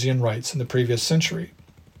Dionysian rites in the previous century.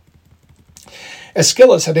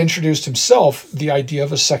 Aeschylus had introduced himself the idea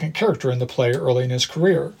of a second character in the play early in his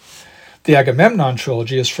career. The Agamemnon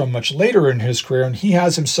trilogy is from much later in his career, and he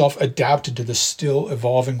has himself adapted to the still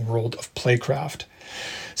evolving world of playcraft.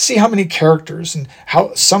 See how many characters, and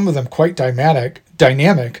how some of them quite dynamic,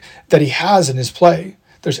 that he has in his play.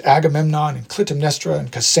 There's Agamemnon and Clytemnestra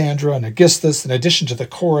and Cassandra and Aeschylus, in addition to the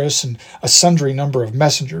chorus and a sundry number of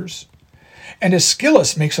messengers. And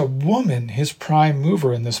Aeschylus makes a woman his prime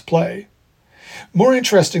mover in this play. More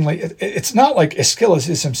interestingly, it's not like Aeschylus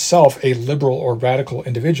is himself a liberal or radical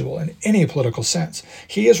individual in any political sense.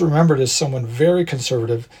 He is remembered as someone very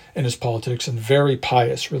conservative in his politics and very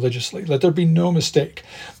pious religiously. Let there be no mistake.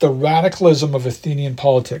 The radicalism of Athenian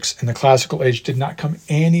politics in the classical age did not come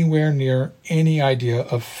anywhere near any idea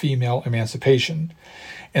of female emancipation.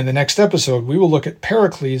 In the next episode, we will look at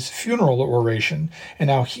Pericles' funeral oration and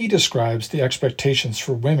how he describes the expectations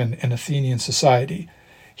for women in Athenian society.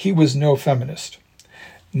 He was no feminist.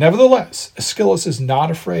 Nevertheless, Aeschylus is not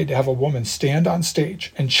afraid to have a woman stand on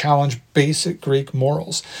stage and challenge basic Greek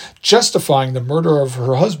morals, justifying the murder of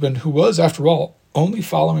her husband, who was, after all, only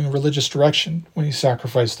following religious direction when he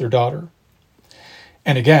sacrificed their daughter.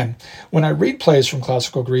 And again, when I read plays from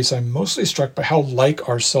classical Greece, I'm mostly struck by how like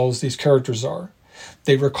ourselves these characters are.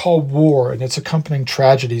 They recall war and its accompanying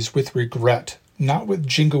tragedies with regret, not with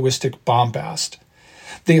jingoistic bombast.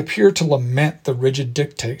 They appear to lament the rigid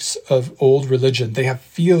dictates of old religion. They have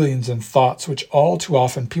feelings and thoughts, which all too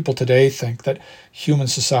often people today think that human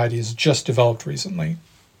society has just developed recently.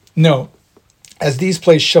 No, as these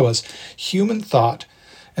plays show us, human thought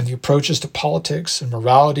and the approaches to politics and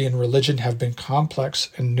morality and religion have been complex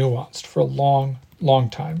and nuanced for a long, long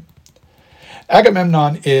time.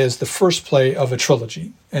 Agamemnon is the first play of a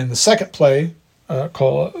trilogy. In the second play,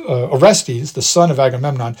 called Orestes, the son of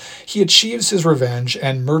Agamemnon, he achieves his revenge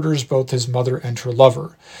and murders both his mother and her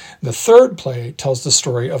lover. The third play tells the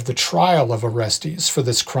story of the trial of Orestes for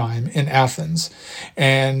this crime in Athens.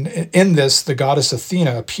 And in this, the goddess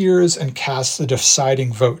Athena appears and casts the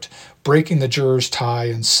deciding vote, breaking the jurors' tie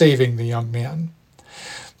and saving the young man.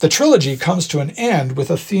 The trilogy comes to an end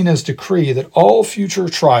with Athena's decree that all future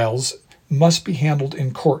trials must be handled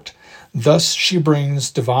in court. Thus, she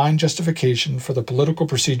brings divine justification for the political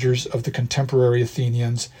procedures of the contemporary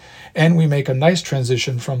Athenians, and we make a nice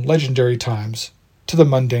transition from legendary times to the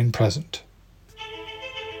mundane present.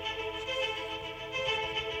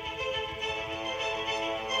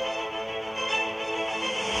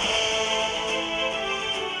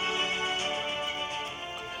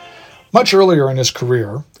 Much earlier in his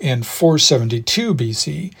career, in 472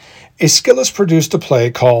 BC, Aeschylus produced a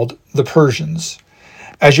play called The Persians.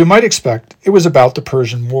 As you might expect, it was about the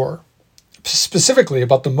Persian War, specifically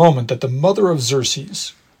about the moment that the mother of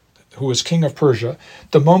Xerxes, who was king of Persia,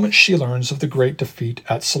 the moment she learns of the great defeat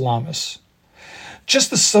at Salamis.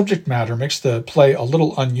 Just the subject matter makes the play a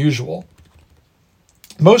little unusual.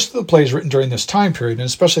 Most of the plays written during this time period, and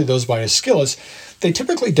especially those by Aeschylus, they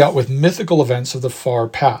typically dealt with mythical events of the far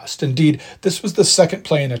past. Indeed, this was the second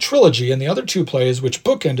play in a trilogy, and the other two plays which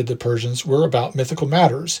bookended the Persians were about mythical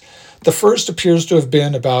matters. The first appears to have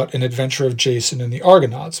been about an adventure of Jason and the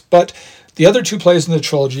Argonauts, but the other two plays in the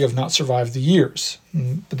trilogy have not survived the years.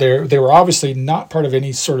 They were obviously not part of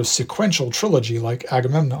any sort of sequential trilogy like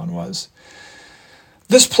Agamemnon was.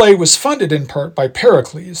 This play was funded in part by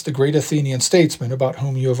Pericles, the great Athenian statesman about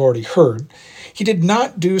whom you have already heard. He did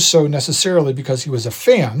not do so necessarily because he was a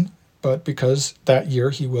fan, but because that year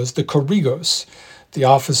he was the Korygos. The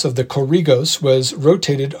office of the Korygos was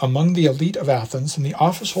rotated among the elite of Athens, and the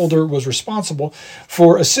office holder was responsible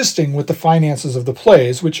for assisting with the finances of the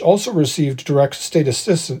plays, which also received direct state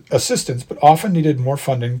assistance, but often needed more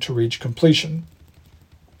funding to reach completion.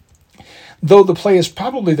 Though the play is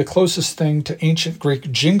probably the closest thing to ancient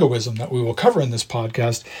Greek jingoism that we will cover in this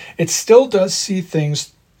podcast, it still does see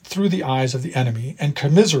things through the eyes of the enemy and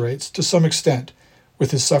commiserates to some extent with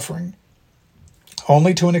his suffering.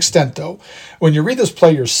 Only to an extent, though. When you read this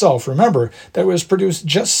play yourself, remember that it was produced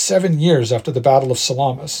just 7 years after the Battle of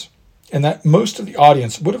Salamis, and that most of the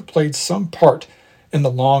audience would have played some part in the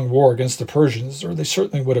long war against the Persians, or they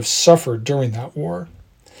certainly would have suffered during that war.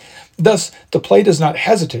 Thus, the play does not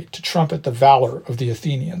hesitate to trumpet the valor of the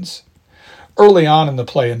Athenians. Early on in the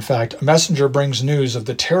play, in fact, a messenger brings news of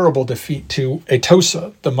the terrible defeat to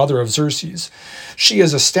Atossa, the mother of Xerxes. She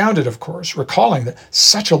is astounded, of course, recalling that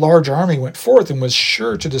such a large army went forth and was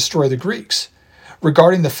sure to destroy the Greeks.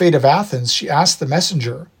 Regarding the fate of Athens, she asks the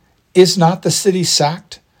messenger, "Is not the city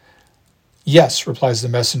sacked?" "Yes," replies the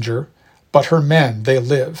messenger, "but her men, they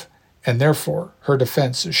live, and therefore her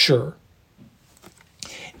defense is sure."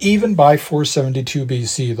 Even by 472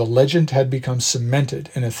 BC, the legend had become cemented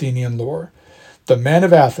in Athenian lore. The men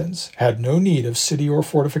of Athens had no need of city or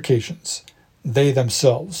fortifications. They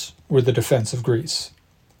themselves were the defense of Greece.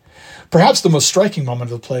 Perhaps the most striking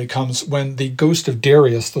moment of the play comes when the ghost of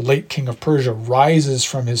Darius, the late king of Persia, rises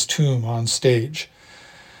from his tomb on stage.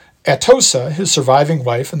 Atossa, his surviving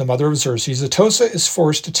wife and the mother of Xerxes, Atossa is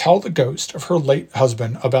forced to tell the ghost of her late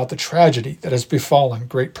husband about the tragedy that has befallen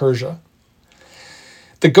great Persia.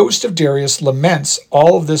 The ghost of Darius laments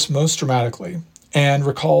all of this most dramatically and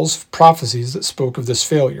recalls prophecies that spoke of this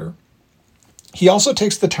failure. He also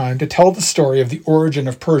takes the time to tell the story of the origin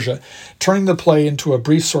of Persia, turning the play into a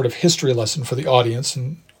brief sort of history lesson for the audience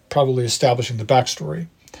and probably establishing the backstory.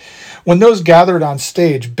 When those gathered on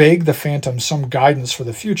stage beg the phantom some guidance for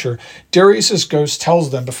the future, Darius's ghost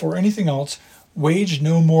tells them, before anything else, wage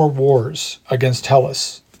no more wars against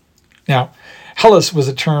Hellas. Now, Hellas was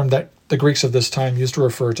a term that the Greeks of this time used to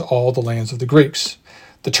refer to all the lands of the Greeks.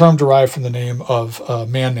 The term derived from the name of a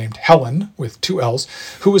man named Hellen, with 2 L's,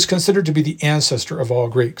 who was considered to be the ancestor of all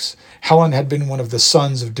Greeks. Hellen had been one of the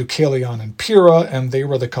sons of Deucalion and Pyrrha, and they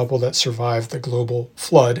were the couple that survived the global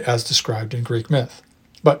flood as described in Greek myth.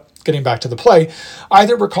 But getting back to the play,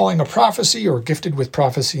 either recalling a prophecy or gifted with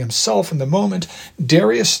prophecy himself in the moment,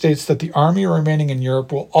 Darius states that the army remaining in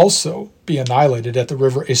Europe will also be annihilated at the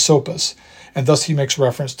river Aesopus, and thus he makes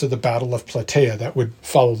reference to the Battle of Plataea that would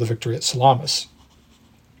follow the victory at Salamis.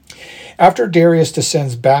 After Darius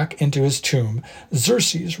descends back into his tomb,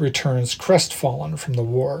 Xerxes returns crestfallen from the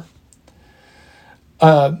war.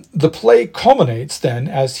 The play culminates then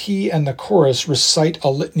as he and the chorus recite a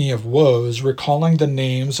litany of woes, recalling the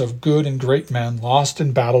names of good and great men lost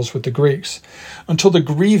in battles with the Greeks, until the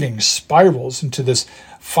grieving spirals into this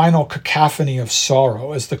final cacophony of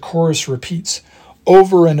sorrow as the chorus repeats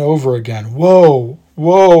over and over again, "Woe,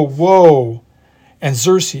 woe, woe!" And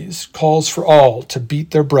Xerxes calls for all to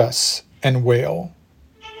beat their breasts and wail.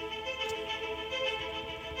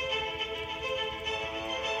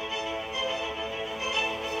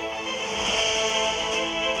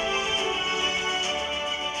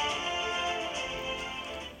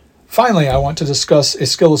 Finally, I want to discuss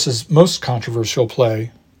Aeschylus' most controversial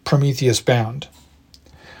play, Prometheus Bound.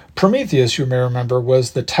 Prometheus, you may remember,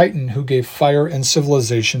 was the Titan who gave fire and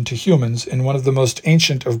civilization to humans in one of the most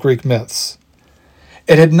ancient of Greek myths.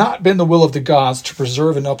 It had not been the will of the gods to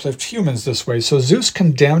preserve and uplift humans this way, so Zeus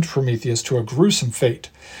condemned Prometheus to a gruesome fate,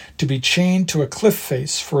 to be chained to a cliff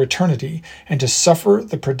face for eternity, and to suffer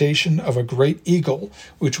the predation of a great eagle,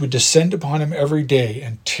 which would descend upon him every day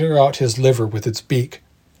and tear out his liver with its beak.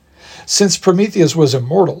 Since Prometheus was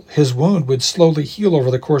immortal, his wound would slowly heal over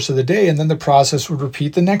the course of the day, and then the process would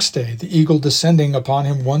repeat the next day, the eagle descending upon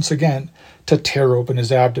him once again to tear open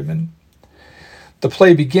his abdomen. The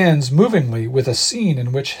play begins movingly with a scene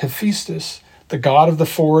in which Hephaestus, the god of the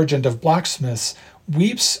forge and of blacksmiths,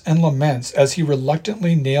 weeps and laments as he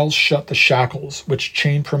reluctantly nails shut the shackles which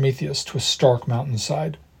chain Prometheus to a stark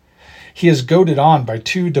mountainside. He is goaded on by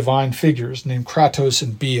two divine figures named Kratos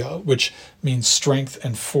and Bia, which means strength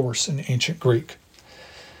and force in ancient Greek.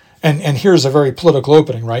 And here's a very political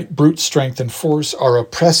opening, right? Brute strength and force are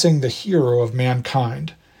oppressing the hero of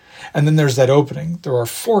mankind. And then there's that opening. There are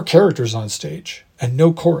 4 characters on stage and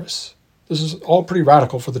no chorus. This is all pretty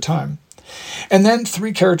radical for the time. And then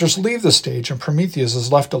 3 characters leave the stage, and Prometheus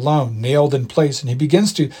is left alone, nailed in place, and he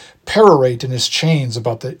begins to perorate in his chains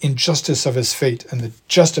about the injustice of his fate and the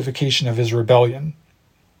justification of his rebellion.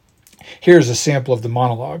 Here's a sample of the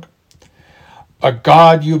monologue. "A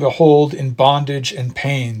god you behold in bondage and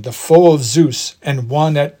pain, the foe of Zeus, and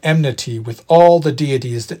one at enmity with all the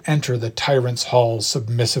deities that enter the tyrant's halls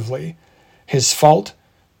submissively. His fault?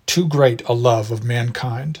 Too great a love of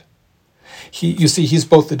mankind." You see, he's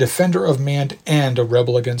both the defender of man and a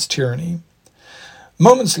rebel against tyranny.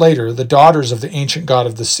 Moments later, the daughters of the ancient god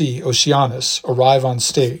of the sea, Oceanus, arrive on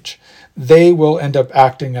stage. They will end up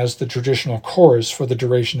acting as the traditional chorus for the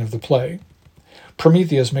duration of the play.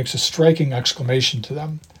 Prometheus makes a striking exclamation to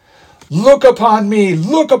them. "Look upon me!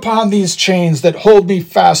 Look upon these chains that hold me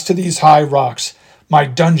fast to these high rocks, my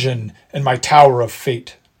dungeon and my tower of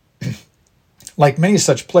fate." Like many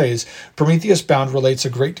such plays, Prometheus Bound relates a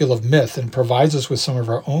great deal of myth and provides us with some of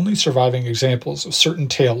our only surviving examples of certain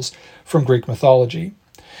tales from Greek mythology.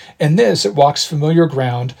 In this, it walks familiar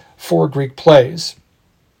ground for Greek plays,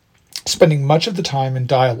 spending much of the time in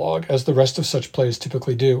dialogue, as the rest of such plays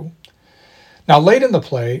typically do. Now, late in the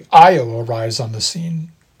play, Io arrives on the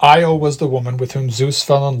scene. Io was the woman with whom Zeus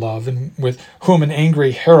fell in love and with whom an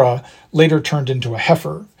angry Hera later turned into a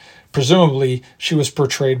heifer. Presumably, she was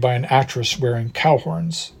portrayed by an actress wearing cow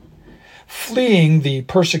horns. Fleeing the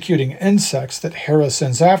persecuting insects that Hera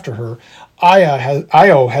sends after her,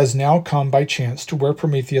 Io has now come by chance to where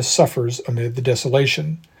Prometheus suffers amid the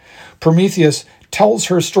desolation. Prometheus tells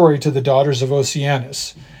her story to the daughters of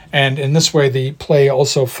Oceanus, and in this way the play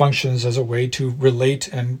also functions as a way to relate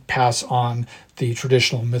and pass on the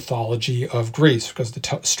traditional mythology of Greece, because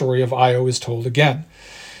the story of Io is told again.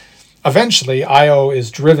 Eventually, Io is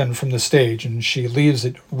driven from the stage, and she leaves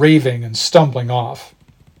it raving and stumbling off.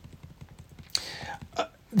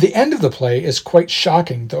 The end of the play is quite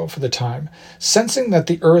shocking, though, for the time. Sensing that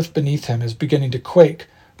the earth beneath him is beginning to quake,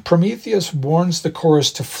 Prometheus warns the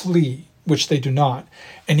chorus to flee, which they do not,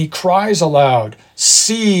 and he cries aloud,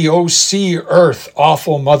 "See, O sea, earth,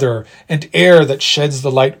 awful mother, and air that sheds the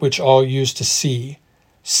light which all use to see.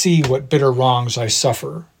 See what bitter wrongs I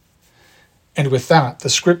suffer." And with that, the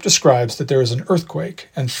script describes that there is an earthquake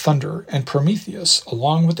and thunder, and Prometheus,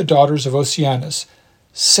 along with the daughters of Oceanus,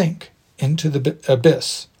 sink into the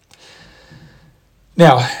abyss.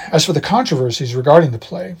 Now, as for the controversies regarding the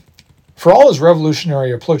play, for all his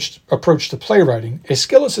revolutionary approach to playwriting,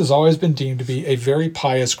 Aeschylus has always been deemed to be a very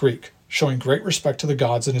pious Greek, showing great respect to the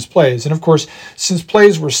gods in his plays. And of course, since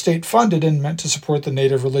plays were state-funded and meant to support the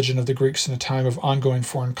native religion of the Greeks in a time of ongoing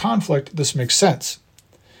foreign conflict, this makes sense.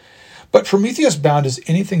 But Prometheus Bound is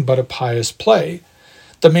anything but a pious play.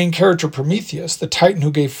 The main character, Prometheus, the Titan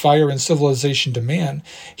who gave fire and civilization to man,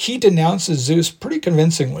 he denounces Zeus pretty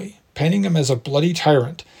convincingly, painting him as a bloody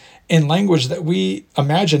tyrant, in language that we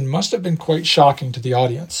imagine must have been quite shocking to the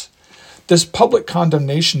audience. This public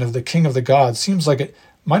condemnation of the king of the gods seems like it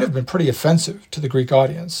might have been pretty offensive to the Greek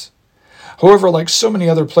audience. However, like so many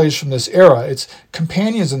other plays from this era, its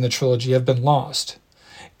companions in the trilogy have been lost.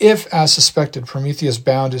 If, as suspected, Prometheus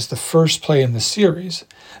Bound is the first play in the series,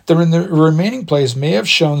 then the remaining plays may have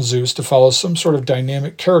shown Zeus to follow some sort of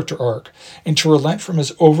dynamic character arc and to relent from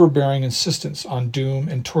his overbearing insistence on doom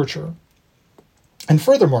and torture. And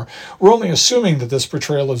furthermore, we're only assuming that this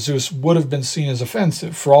portrayal of Zeus would have been seen as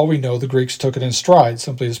offensive. For all we know, the Greeks took it in stride,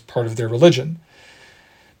 simply as part of their religion.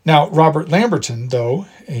 Now, Robert Lamberton, though,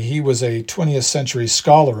 he was a 20th century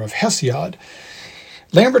scholar of Hesiod.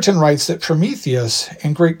 Lamberton writes that Prometheus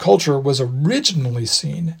in Greek culture was originally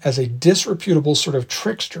seen as a disreputable sort of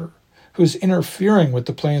trickster whose interfering with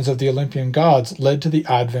the plans of the Olympian gods led to the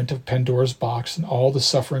advent of Pandora's box and all the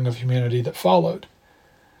suffering of humanity that followed.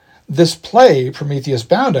 This play, Prometheus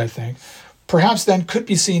Bound, I think, perhaps then could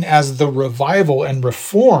be seen as the revival and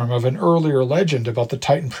reform of an earlier legend about the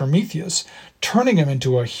Titan Prometheus, turning him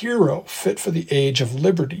into a hero fit for the age of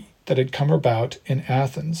liberty that had come about in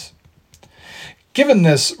Athens. Given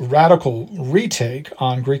this radical retake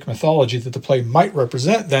on Greek mythology that the play might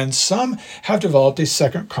represent, then some have developed a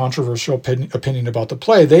second controversial opinion about the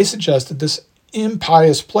play. They suggest that this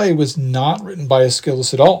impious play was not written by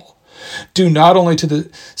Aeschylus at all, due not only to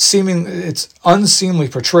its unseemly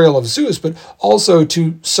portrayal of Zeus, but also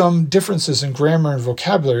to some differences in grammar and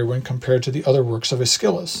vocabulary when compared to the other works of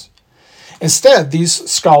Aeschylus. Instead, these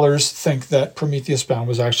scholars think that Prometheus Bound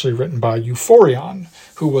was actually written by Euphorion,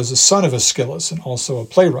 who was a son of Aeschylus and also a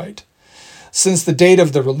playwright. Since the date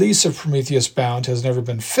of the release of Prometheus Bound has never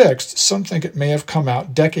been fixed, some think it may have come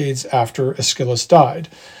out decades after Aeschylus died,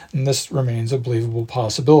 and this remains a believable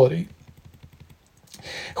possibility.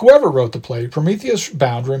 Whoever wrote the play, Prometheus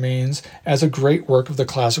Bound remains as a great work of the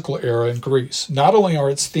classical era in Greece. Not only are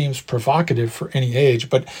its themes provocative for any age,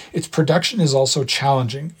 but its production is also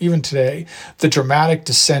challenging. Even today, the dramatic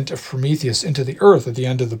descent of Prometheus into the earth at the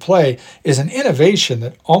end of the play is an innovation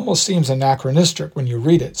that almost seems anachronistic when you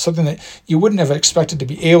read it, something that you wouldn't have expected to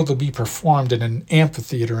be able to be performed in an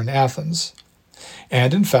amphitheater in Athens.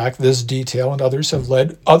 And in fact, this detail and others have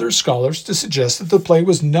led other scholars to suggest that the play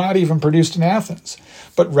was not even produced in Athens,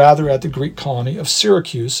 but rather at the Greek colony of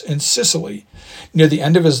Syracuse in Sicily. Near the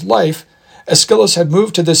end of his life, Aeschylus had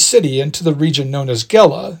moved to this city and to the region known as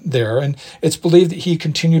Gela there, and it's believed that he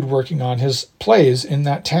continued working on his plays in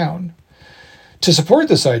that town. To support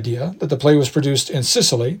this idea that the play was produced in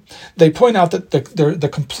Sicily, they point out that the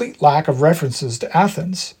complete lack of references to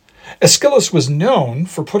Athens. Aeschylus was known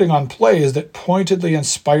for putting on plays that pointedly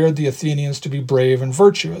inspired the Athenians to be brave and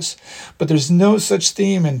virtuous, but there's no such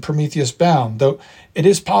theme in Prometheus Bound, though it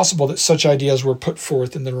is possible that such ideas were put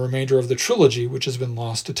forth in the remainder of the trilogy, which has been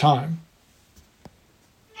lost to time.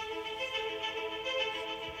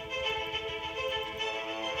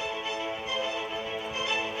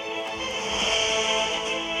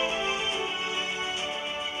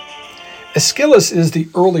 Aeschylus is the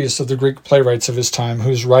earliest of the Greek playwrights of his time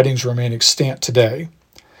whose writings remain extant today.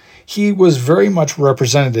 He was very much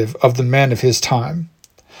representative of the men of his time.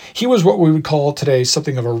 He was what we would call today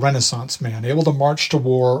something of a Renaissance man, able to march to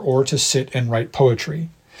war or to sit and write poetry.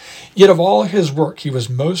 Yet of all his work, he was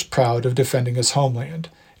most proud of defending his homeland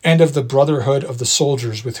and of the brotherhood of the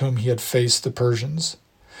soldiers with whom he had faced the Persians.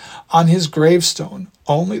 On his gravestone,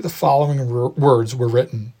 only the following words were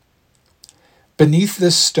written: "Beneath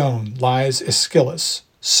this stone lies Aeschylus,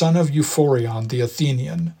 son of Euphorion the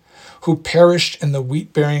Athenian, who perished in the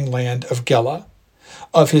wheat-bearing land of Gela.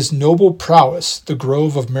 Of his noble prowess the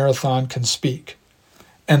grove of Marathon can speak,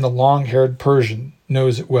 and the long-haired Persian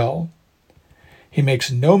knows it well. He makes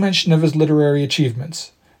no mention of his literary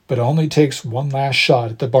achievements, but only takes one last shot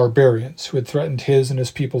at the barbarians who had threatened his and his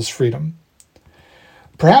people's freedom."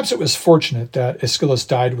 Perhaps it was fortunate that Aeschylus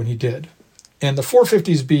died when he did, in the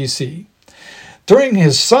 450s BC. During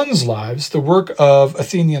his sons' lives, the work of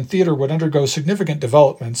Athenian theater would undergo significant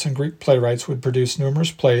developments, and Greek playwrights would produce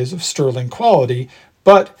numerous plays of sterling quality,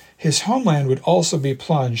 but his homeland would also be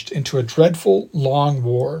plunged into a dreadful, long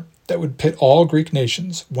war that would pit all Greek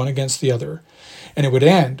nations, one against the other, and it would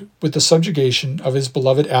end with the subjugation of his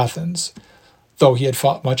beloved Athens, though he had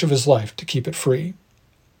fought much of his life to keep it free.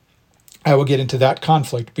 I will get into that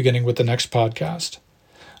conflict beginning with the next podcast.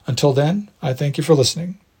 Until then, I thank you for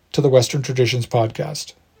listening to the Western Traditions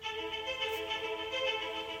Podcast.